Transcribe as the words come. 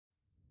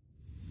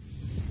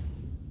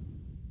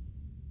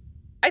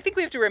I think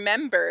we have to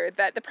remember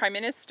that the Prime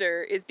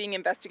Minister is being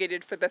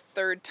investigated for the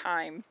third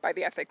time by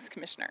the Ethics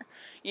Commissioner.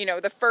 You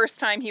know, the first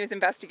time he was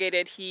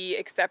investigated, he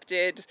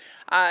accepted,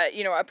 a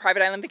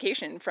private island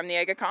vacation from the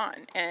Aga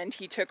Khan, and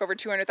he took over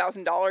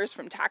 $200,000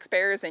 from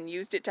taxpayers and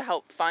used it to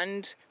help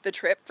fund the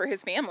trip for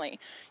his family.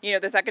 You know,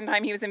 the second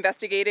time he was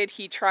investigated,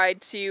 he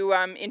tried to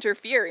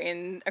interfere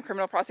in a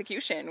criminal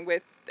prosecution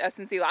with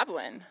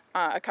SNC-Lavalin,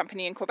 a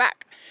company in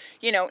Quebec.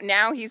 You know,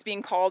 now he's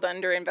being called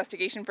under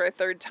investigation for a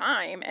third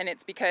time, and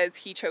it's because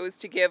he chose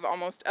to give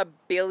almost $1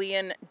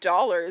 billion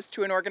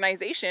to an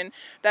organization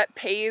that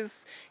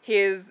pays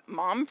his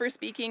mom for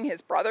speaking,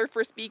 his brother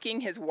for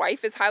speaking, his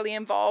wife is highly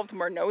involved,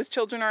 Morneau's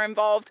children are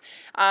involved,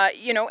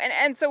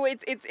 and so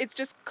it's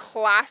just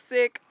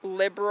classic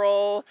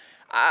liberal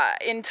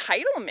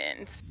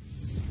entitlement.